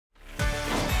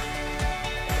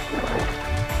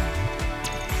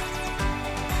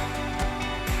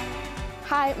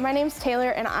Hi, my name's Taylor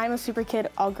and I'm a super kid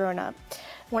all grown up.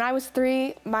 When I was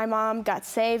 3, my mom got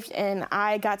saved and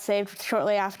I got saved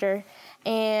shortly after.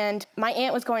 And my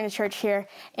aunt was going to church here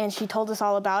and she told us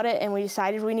all about it and we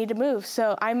decided we need to move.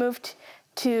 So I moved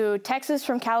to Texas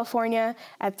from California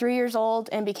at 3 years old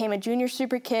and became a junior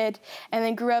super kid, and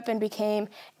then grew up and became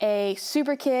a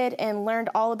super kid and learned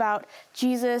all about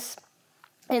Jesus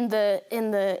in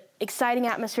the exciting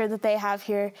atmosphere that they have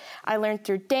here. I learned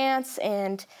through dance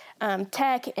and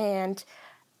tech and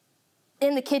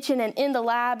in the kitchen and in the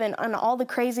lab and all the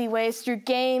crazy ways through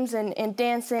games and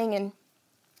dancing and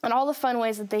all the fun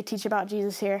ways that they teach about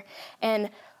Jesus here. And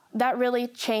that really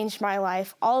changed my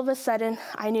life. All of a sudden,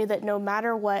 I knew that no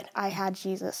matter what, I had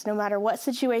Jesus. No matter what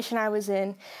situation I was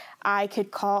in, I could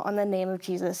call on the name of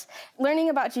Jesus. Learning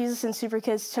about Jesus in Super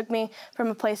Kids took me from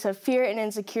a place of fear and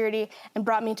insecurity and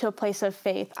brought me to a place of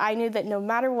faith. I knew that no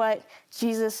matter what,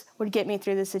 Jesus would get me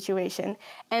through the situation.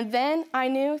 And then I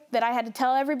knew that I had to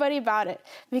tell everybody about it,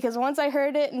 because once I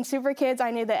heard it in Super Kids, I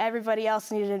knew that everybody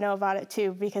else needed to know about it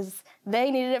too, because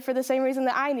they needed it for the same reason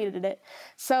that I needed it.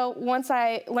 So once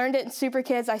I learned it in Super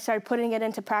Kids, I started putting it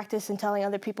into practice and telling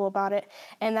other people about it.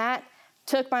 And that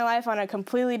took my life on a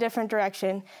completely different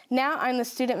direction. Now I'm the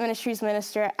student ministries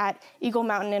minister at Eagle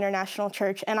Mountain International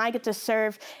Church, and I get to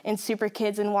serve in Super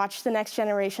Kids and watch the next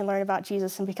generation learn about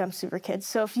Jesus and become Super Kids.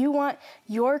 So if you want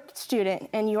your student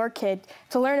and your kid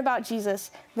to learn about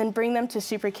Jesus, then bring them to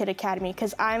Superkid Academy,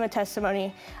 because I'm a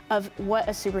testimony of what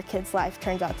a Super Kid's life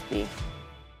turns out to be.